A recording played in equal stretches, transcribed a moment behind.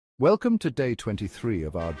Welcome to day 23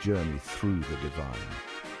 of our journey through the divine.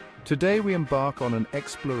 Today we embark on an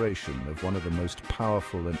exploration of one of the most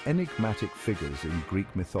powerful and enigmatic figures in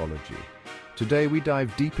Greek mythology. Today we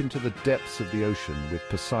dive deep into the depths of the ocean with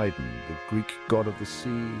Poseidon, the Greek god of the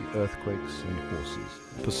sea, earthquakes and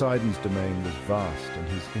horses. Poseidon's domain was vast and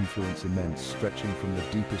his influence immense, stretching from the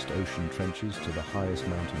deepest ocean trenches to the highest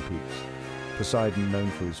mountain peaks. Poseidon, known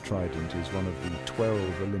for his trident, is one of the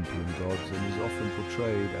 12 Olympian gods and is often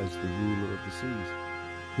portrayed as the ruler of the seas.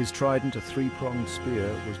 His trident, a three-pronged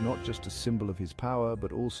spear, was not just a symbol of his power,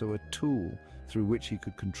 but also a tool through which he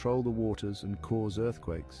could control the waters and cause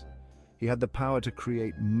earthquakes. He had the power to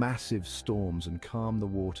create massive storms and calm the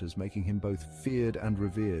waters, making him both feared and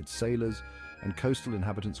revered. Sailors and coastal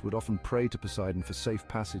inhabitants would often pray to Poseidon for safe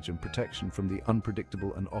passage and protection from the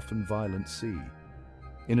unpredictable and often violent sea.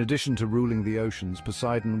 In addition to ruling the oceans,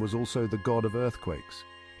 Poseidon was also the god of earthquakes.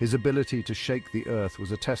 His ability to shake the earth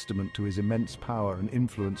was a testament to his immense power and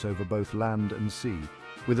influence over both land and sea.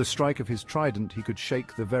 With a strike of his trident, he could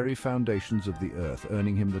shake the very foundations of the earth,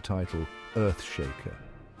 earning him the title Earthshaker.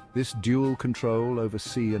 This dual control over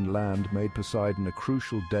sea and land made Poseidon a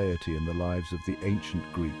crucial deity in the lives of the ancient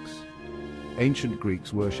Greeks. Ancient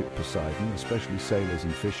Greeks worshipped Poseidon, especially sailors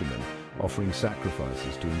and fishermen, offering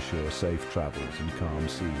sacrifices to ensure safe travels in calm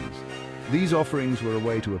seas. These offerings were a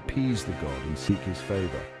way to appease the god and seek his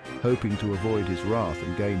favor, hoping to avoid his wrath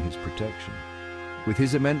and gain his protection. With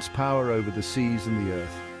his immense power over the seas and the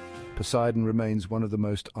earth, Poseidon remains one of the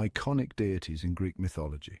most iconic deities in Greek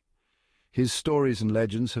mythology. His stories and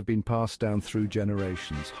legends have been passed down through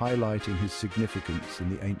generations, highlighting his significance in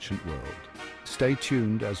the ancient world. Stay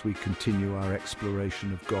tuned as we continue our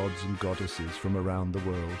exploration of gods and goddesses from around the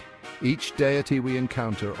world. Each deity we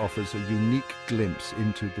encounter offers a unique glimpse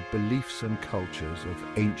into the beliefs and cultures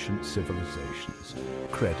of ancient civilizations.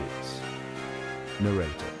 Credits.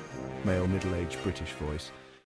 Narrator, male middle-aged British voice.